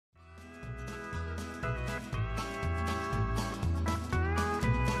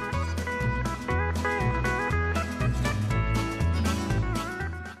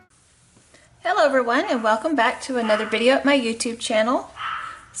Hello everyone, and welcome back to another video at my YouTube channel.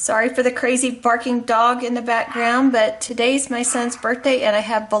 Sorry for the crazy barking dog in the background, but today's my son's birthday and I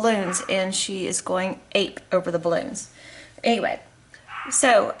have balloons and she is going ape over the balloons. Anyway,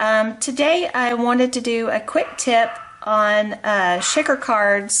 so today I wanted to do a quick tip on shaker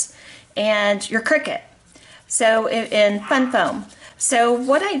cards and your Cricut. So in Fun Foam. So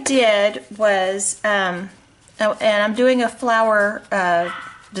what I did was, and I'm doing a flower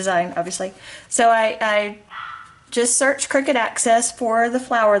design, obviously. So I just searched Cricut Access for the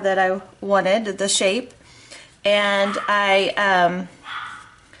flower that I wanted, the shape, and I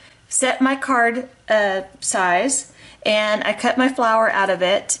set my card size, and I cut my flower out of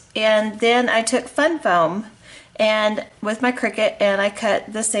it, and then I took Fun Foam and with my Cricut and I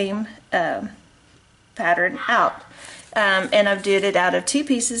cut the same pattern out. And I've did it out of 2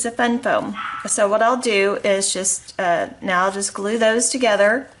 pieces of Fun Foam. So what I'll do is just, now I'll just glue those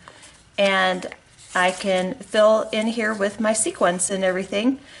together and I can fill in here with my sequins and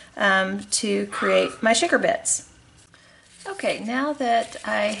everything to create my shaker bits. Okay, now that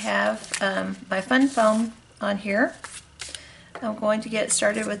I have my Fun Foam on here, I'm going to get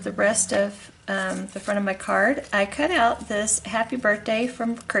started with the rest of the front of my card. I cut out this happy birthday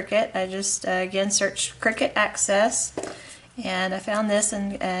from Cricut. I just again searched Cricut Access and I found this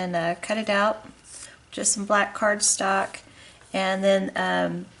and cut it out, just some black cardstock, and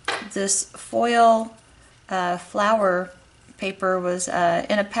then this foil flower paper was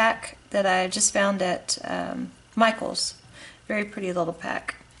in a pack that I just found at Michael's. Very pretty little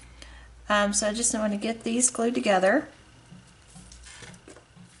pack. So I just want to get these glued together.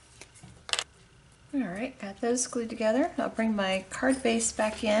 Alright, got those glued together. I'll bring my card base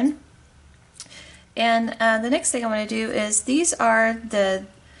back in. And the next thing I want to do is, these are the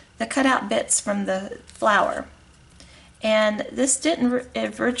cutout bits from the flower. And this didn't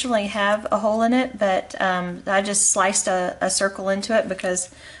originally have a hole in it, but I just sliced a circle into it because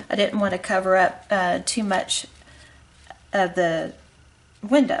I didn't want to cover up too much of the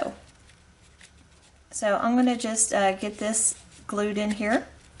window. So I'm going to just get this glued in here.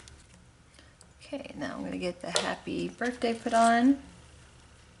 Okay, now I'm going to get the happy birthday put on.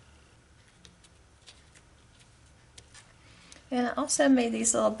 And I also made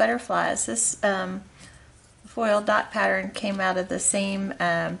these little butterflies. This foil dot pattern came out of the same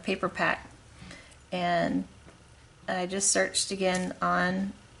paper pack. And I just searched again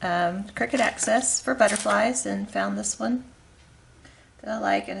on Cricut Access for butterflies and found this one that I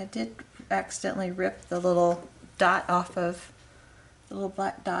like. And I did accidentally rip the little dot off of the little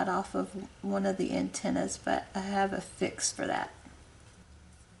black dot off of one of the antennas, but I have a fix for that.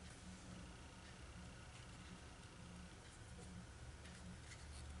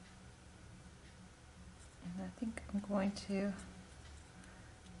 And I think I'm going to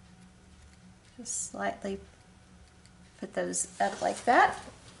just slightly put those up like that.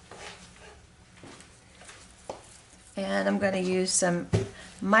 And I'm going to use some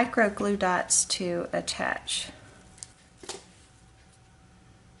micro glue dots to attach.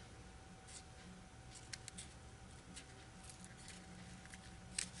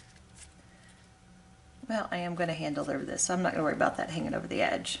 Well, I am going to handle over this, so I'm not going to worry about that hanging over the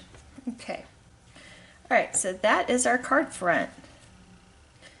edge. Okay. Alright, so that is our card front.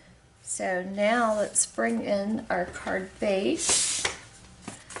 So now let's bring in our card base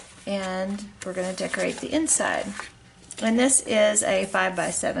and we're going to decorate the inside. And this is a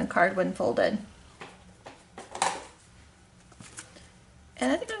 5x7 card when folded.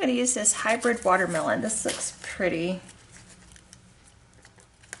 And I think I'm going to use this hybrid watermelon. This looks pretty.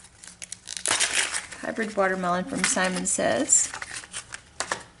 Hybrid watermelon from Simon Says.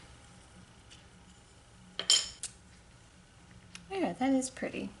 Yeah, that is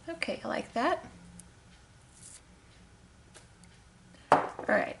pretty. Okay, I like that.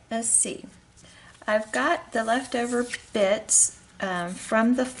 Alright, let's see. I've got the leftover bits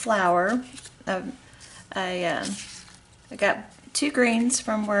from the flower. I got 2 greens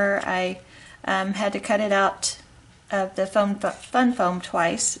from where I had to cut it out of the Fun Foam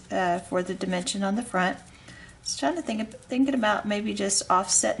twice for the dimension on the front. I was trying to thinking about maybe just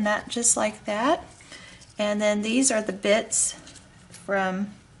offsetting that just like that. And then these are the bits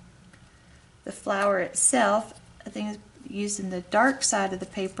from the flower itself. I think using the dark side of the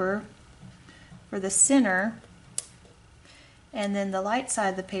paper for the center and then the light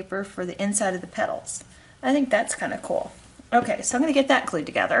side of the paper for the inside of the petals. I think that's kind of cool. Okay, so I'm going to get that glued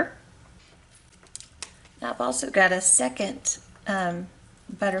together. Now I've also got a second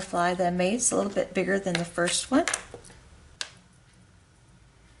butterfly that I made. It's a little bit bigger than the first one.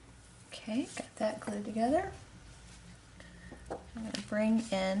 Okay, got that glued together. I'm going to bring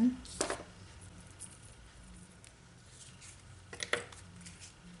in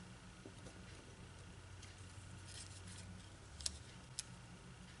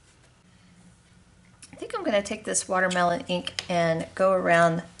I'm going to take this watermelon ink and go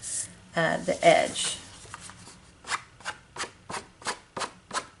around the edge.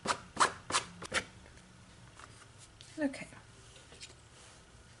 Okay.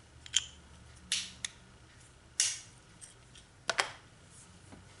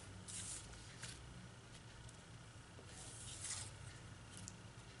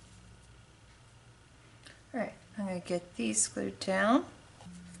 All right, I'm going to get these glued down.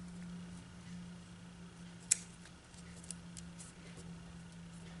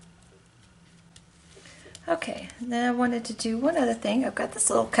 Okay, then I wanted to do one other thing. I've got this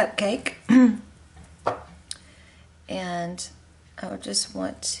little cupcake and I just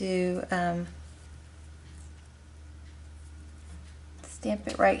want to stamp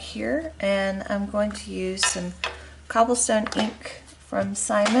it right here, and I'm going to use some cobblestone ink from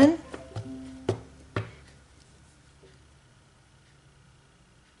Simon.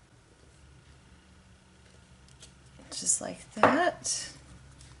 Just like that.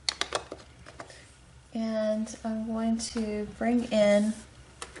 And I'm going to bring in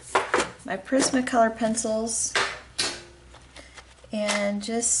my Prismacolor pencils and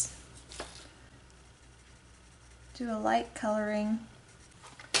just do a light coloring.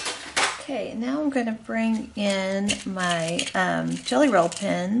 Okay, now I'm going to bring in my Jelly Roll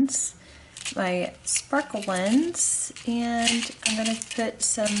pens, my sparkle ones, and I'm going to put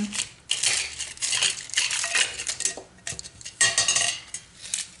some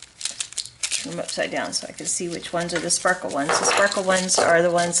turn them upside down so I can see which ones are the sparkle ones. The sparkle ones are the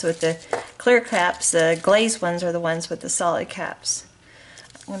ones with the clear caps. The glaze ones are the ones with the solid caps.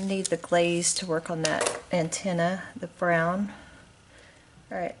 I'm going to need the glaze to work on that antenna, the brown.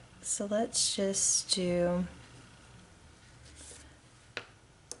 Alright, so let's just do,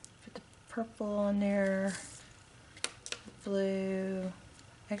 put the purple on there, blue,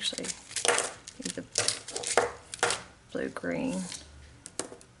 actually need the blue-green,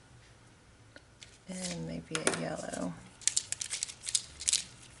 and maybe a yellow.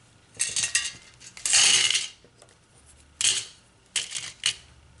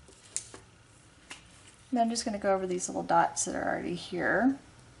 Now I'm just going to go over these little dots that are already here.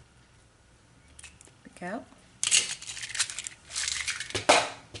 There we go.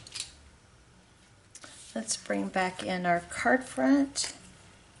 Let's bring back in our card front,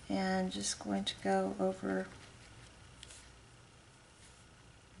 and just going to go over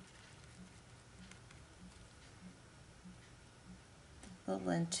the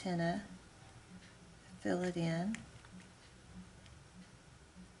little antenna, fill it in.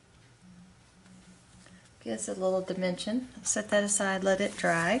 Gives it a little dimension. Set that aside, let it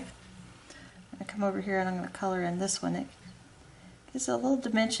dry. I'm going to come over here and I'm going to color in this one. It gives it a little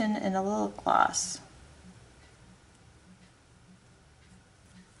dimension and a little gloss.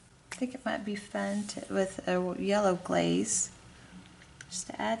 I think it might be fun with a yellow glaze, just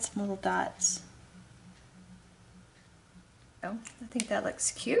to add some little dots. Oh, I think that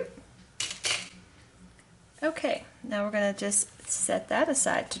looks cute. Okay, now we're going to just set that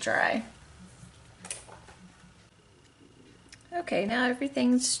aside to dry. Okay, now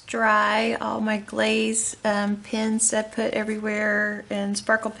everything's dry. All my glaze pens I put everywhere, and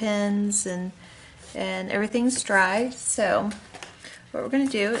sparkle pens, and everything's dry. So what we're going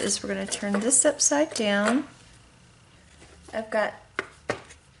to do is we're going to turn this upside down. I've got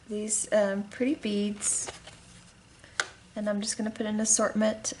these pretty beads, and I'm just going to put an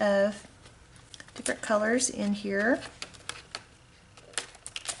assortment of different colors in here.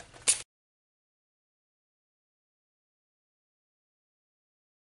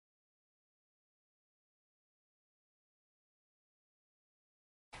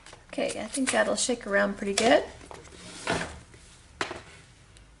 Okay, I think that'll shake around pretty good.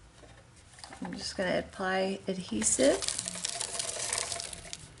 I'm just going to apply adhesive.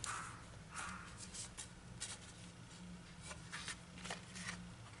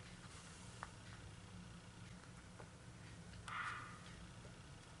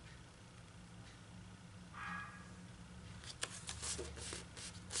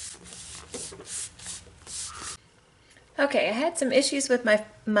 Okay, I had some issues with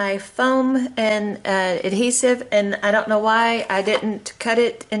my foam and adhesive, and I don't know why I didn't cut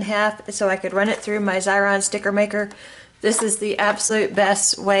it in half so I could run it through my Xyron sticker maker. This is the absolute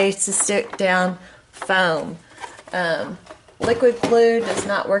best way to stick down foam. Liquid glue does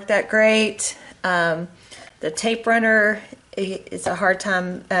not work that great. The tape runner is a hard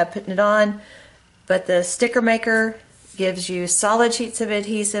time putting it on, but the sticker maker gives you solid sheets of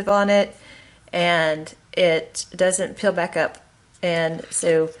adhesive on it, and it doesn't peel back up. And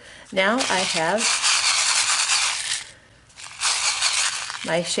so now I have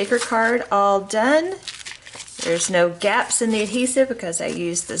my shaker card all done, There's no gaps in the adhesive because I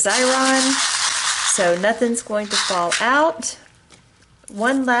used the Xyron, so nothing's going to fall out.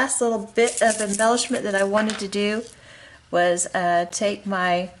 One last little bit of embellishment that I wanted to do was take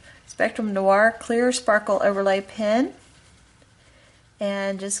my Spectrum Noir Clear Sparkle Overlay pen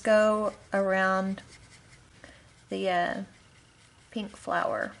and just go around the pink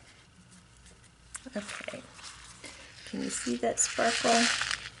flower. Okay, can you see that sparkle?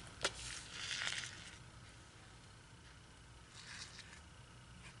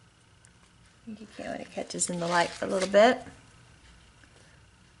 You can when it catches in the light for a little bit.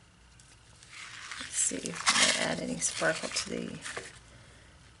 Let's see if I'm going to add any sparkle to the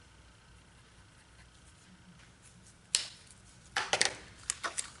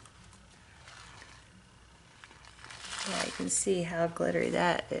yeah, you can see how glittery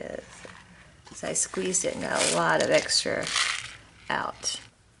that is. So I squeezed it and got a lot of extra out.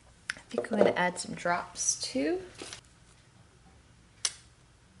 I think I'm going to add some drops too.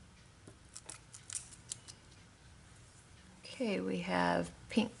 Okay, we have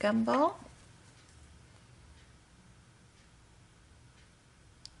pink gumball.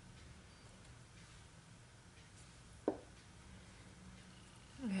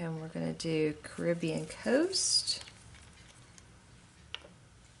 And we're going to do Caribbean Coast.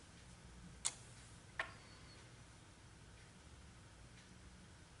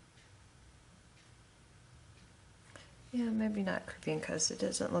 Yeah, maybe not Caribbean Coast. It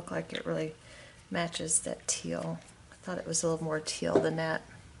doesn't look like it really matches that teal. I thought it was a little more teal than that.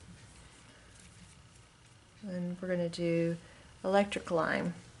 And we're going to do Electric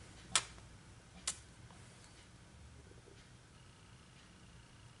Lime.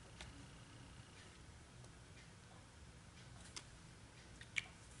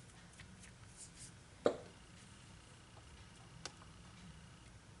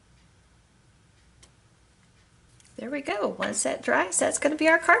 There we go. Once that dries, that's going to be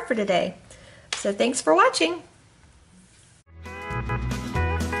our card for today. So thanks for watching.